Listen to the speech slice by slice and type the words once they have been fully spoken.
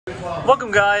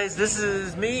Welcome guys, this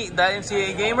is me, that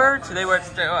NCAA Gamer. Today we're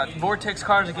at Vortex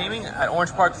Cards of Gaming at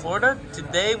Orange Park, Florida.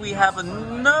 Today we have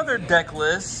another deck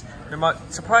list,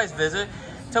 surprise visit.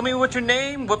 Tell me what's your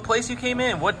name, what place you came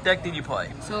in, what deck did you play?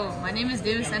 So, my name is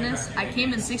Davis Ennis. I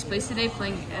came in 6th place today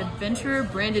playing Adventure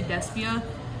Branded Despia.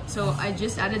 So, I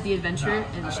just added the Adventure,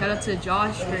 and shout out to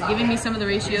Josh for giving me some of the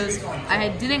ratios. I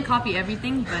didn't copy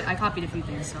everything, but I copied a few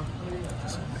things, so.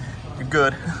 You're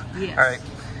good. Yes.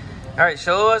 Alright,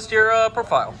 show us your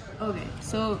profile. Okay,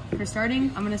 so for starting,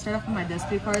 I'm going to start off with my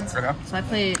Despia cards. Okay. So I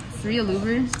play 3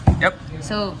 Alluvers. Yep.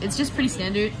 So it's just pretty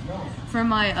standard. For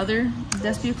my other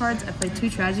Despia cards, I play 2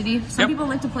 Tragedy. Some people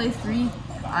like to play 3.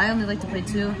 I only like to play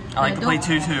 2. I like to play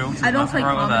 2 too. I don't play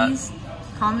comedies.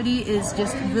 Comedy is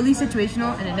just really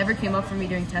situational and it never came up for me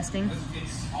during testing.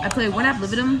 I play 1 Ab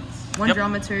Libitum, 1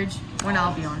 Dramaturge, 1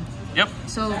 Albion. Yep.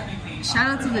 So, shout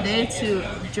out to the day to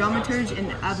Dramaturge and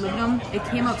Ab Libitum. It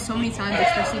came up so many times,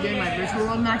 especially during my virtual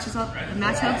world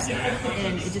matchups,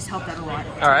 and it just helped out a lot.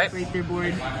 Alright. Break their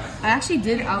board. I actually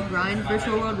did outgrind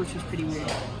virtual world, which was pretty weird.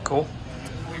 Cool.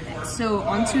 So,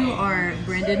 onto our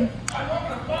branded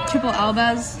triple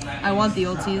Albaz. I want the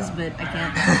ultis, but I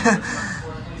can't.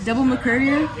 Double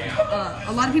McCurrier.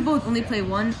 A lot of people only play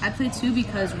 1. I play 2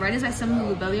 because right as I summon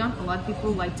the Lubellion, a lot of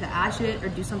people like to ash it or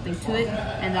do something to it,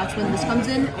 and that's when this comes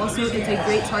in. Also, it's a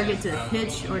great target to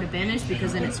pitch or to banish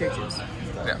because then it searches.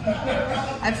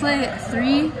 Yeah. I play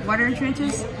 3 Water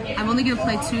Entrenches. I'm only going to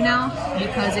play 2 now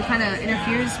because it kind of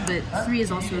interferes, but 3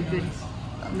 is also a good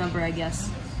number, I guess.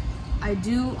 I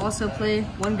do also play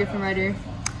 1 Griffin Rider,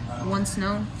 1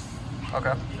 Snow.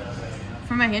 Okay.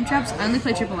 For my hand traps, I only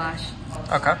play Triple Ash.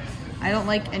 Okay. I don't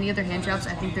like any other hand traps.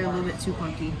 I think they're a little bit too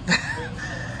clunky.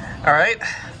 Alright.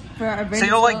 So you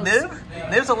don't like Nib?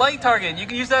 Nib's a light target. You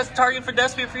can use that as a target for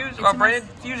Despia Fusion or Branded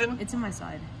Fusion. It's in my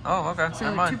side. Oh, okay.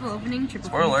 So triple opening, triple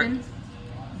fusion,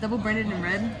 double branded in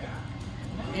red,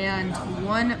 and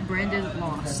 1 branded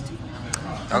lost.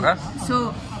 Okay.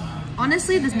 So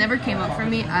honestly, this never came up for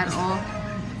me at all.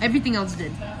 Everything else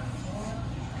did.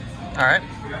 Alright.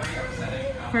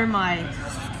 For my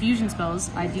fusion spells,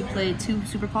 I do play 2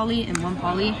 Super Poly and 1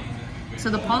 Poly. So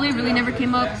the Poly really never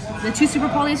came up. The 2 Super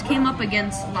Polys came up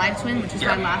against Live Twin, which is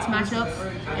my last matchup,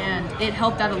 and it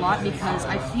helped out a lot because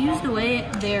I fused away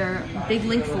their Big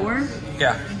Link 4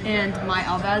 and my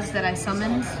Albaz that I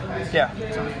summoned. Yeah.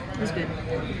 So it was good.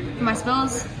 For my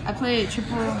spells, I play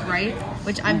triple right,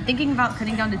 which I'm thinking about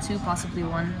cutting down to 2, possibly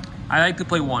 1. I like to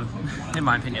play 1, in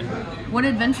my opinion. 1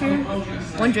 Adventure,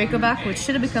 1 Dracoback, which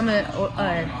should have become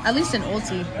at least an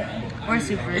ulti or a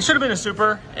super. It should have been a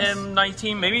super in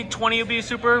 19, maybe 20 would be a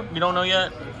super. We don't know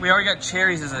yet. We already got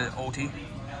Cherries as an ulti.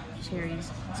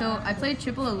 Cherries. So I played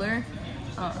triple Allure.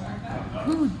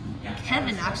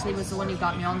 Kevin actually was the one who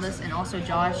got me on this, and also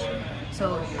Josh.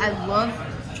 So I love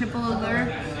triple Allure.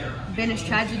 Banish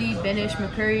Tragedy, Banish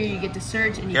McCurry, you get to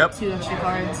search and you get 2 extra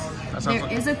cards. There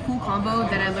is a cool combo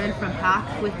that I learned from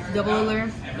Pack with double Allure,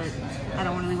 but I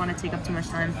don't really want to take up too much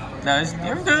time. No,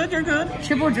 you're good, you're good.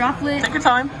 Triple Droplet. Take your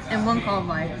time. And 1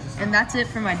 Callby. And that's it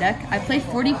for my deck. I play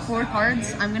 44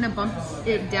 cards. I'm going to bump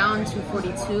it down to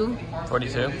 42.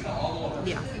 42?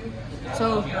 Yeah.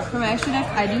 So for my extra deck,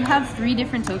 I do have 3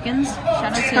 different tokens.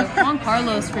 Shout out to Juan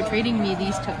Carlos for trading me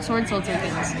these Sword Soul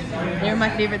tokens. They're my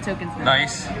favorite tokens now.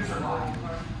 Nice.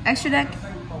 Extra deck,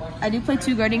 I do play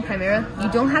 2 Guardian Chimera. You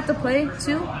don't have to play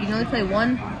 2, you can only play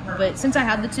 1, but since I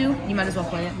have the 2, you might as well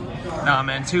play it. Nah,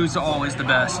 man, 2's always the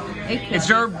best. It's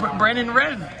your Brandon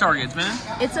Red targets, man.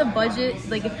 It's a budget,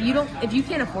 like if you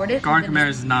can't afford it. Guardian Chimera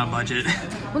is not a budget.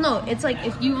 Well, no, it's like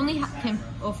if you only can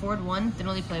afford 1, then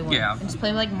only play 1. Yeah. And just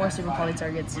play like more Super Poly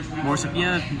targets.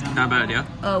 Yeah, not bad,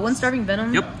 yeah. 1 Starving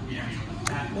Venom. Yep.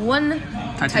 1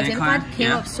 Titanic Cloud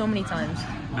came up so many times.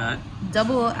 Bet.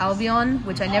 Double Albion,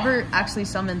 which I never actually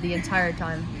summoned the entire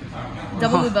time.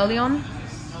 Double Lubellion,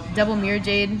 double Mirror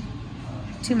Jade,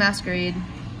 2 Masquerade,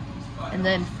 and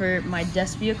then for my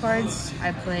Despia cards,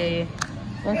 I play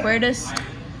 1 Quertus,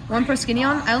 1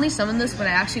 Proskinion. I only summon this when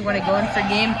I actually want to go in for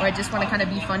game or I just want to kind of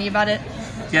be funny about it.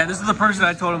 Yeah, this is the person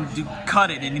I told him to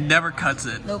cut it, and he never cuts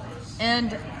it. Nope. And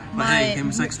but my hey,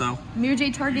 him 6 though. Mirror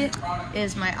Jade target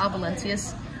is my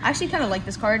Albalancius. I actually kind of like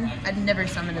this card. I've never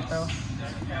summoned it though.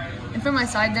 And for my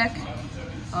side deck,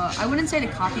 I wouldn't say to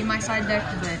copy my side deck,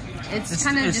 but it's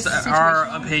kind of just our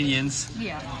opinions.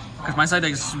 Yeah. Because my side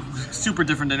deck is super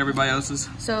different than everybody else's.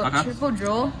 So triple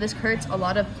Droll, this hurts a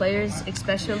lot of players,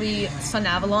 especially Sun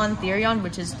Avalon, Therion,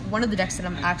 which is one of the decks that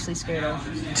I'm actually scared of.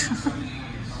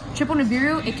 Triple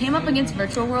Nibiru, it came up against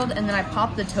Virtual World, and then I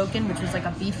popped the token, which was like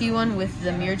a beefy one with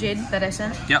the Mirror Jade that I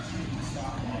sent. Yep.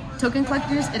 Token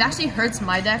collectors, it actually hurts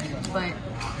my deck, but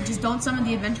just don't summon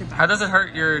the adventure pack. How does it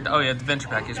hurt your? Oh yeah, the adventure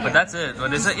package. But that's it.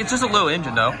 But it's just a low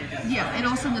engine though. Yeah, and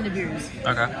also the Nibiru's.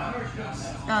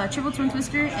 Okay. Triple Twin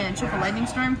Twister and Triple Lightning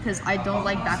Storm because I don't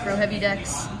like back row heavy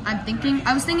decks.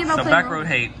 I was thinking about So playing back road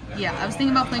hate. Yeah, I was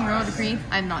thinking about playing Royal Decree.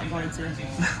 I'm not going to.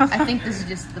 I think this is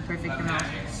just the perfect amount.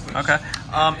 Okay.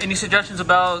 Any suggestions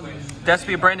about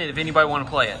Despia Branded if anybody want to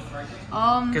play it?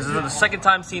 Because this is the second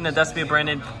time seeing a Despia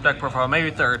Branded deck profile,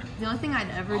 maybe third. The only thing I'd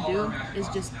ever do is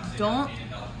just don't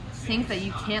think that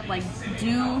you can't like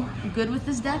do good with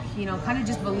this deck. You know, kind of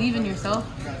just believe in yourself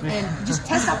and just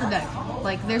test out the deck.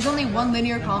 Like, there's only one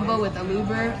linear combo with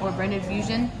Aluber or Branded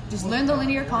Fusion. Just learn the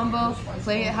linear combo,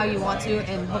 play it how you want to,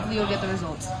 and hopefully you'll get the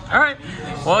results. All right.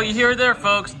 Well, you hear it there,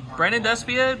 folks. Brandon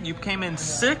Despia, you came in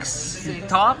 6th. You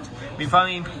topped. We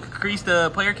finally increased the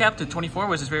player cap to 24,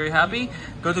 which is very happy.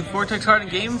 Go to Vortex Card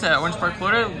and Games at Orange Park,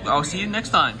 Florida. I'll see you next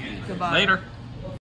time. Goodbye. Later.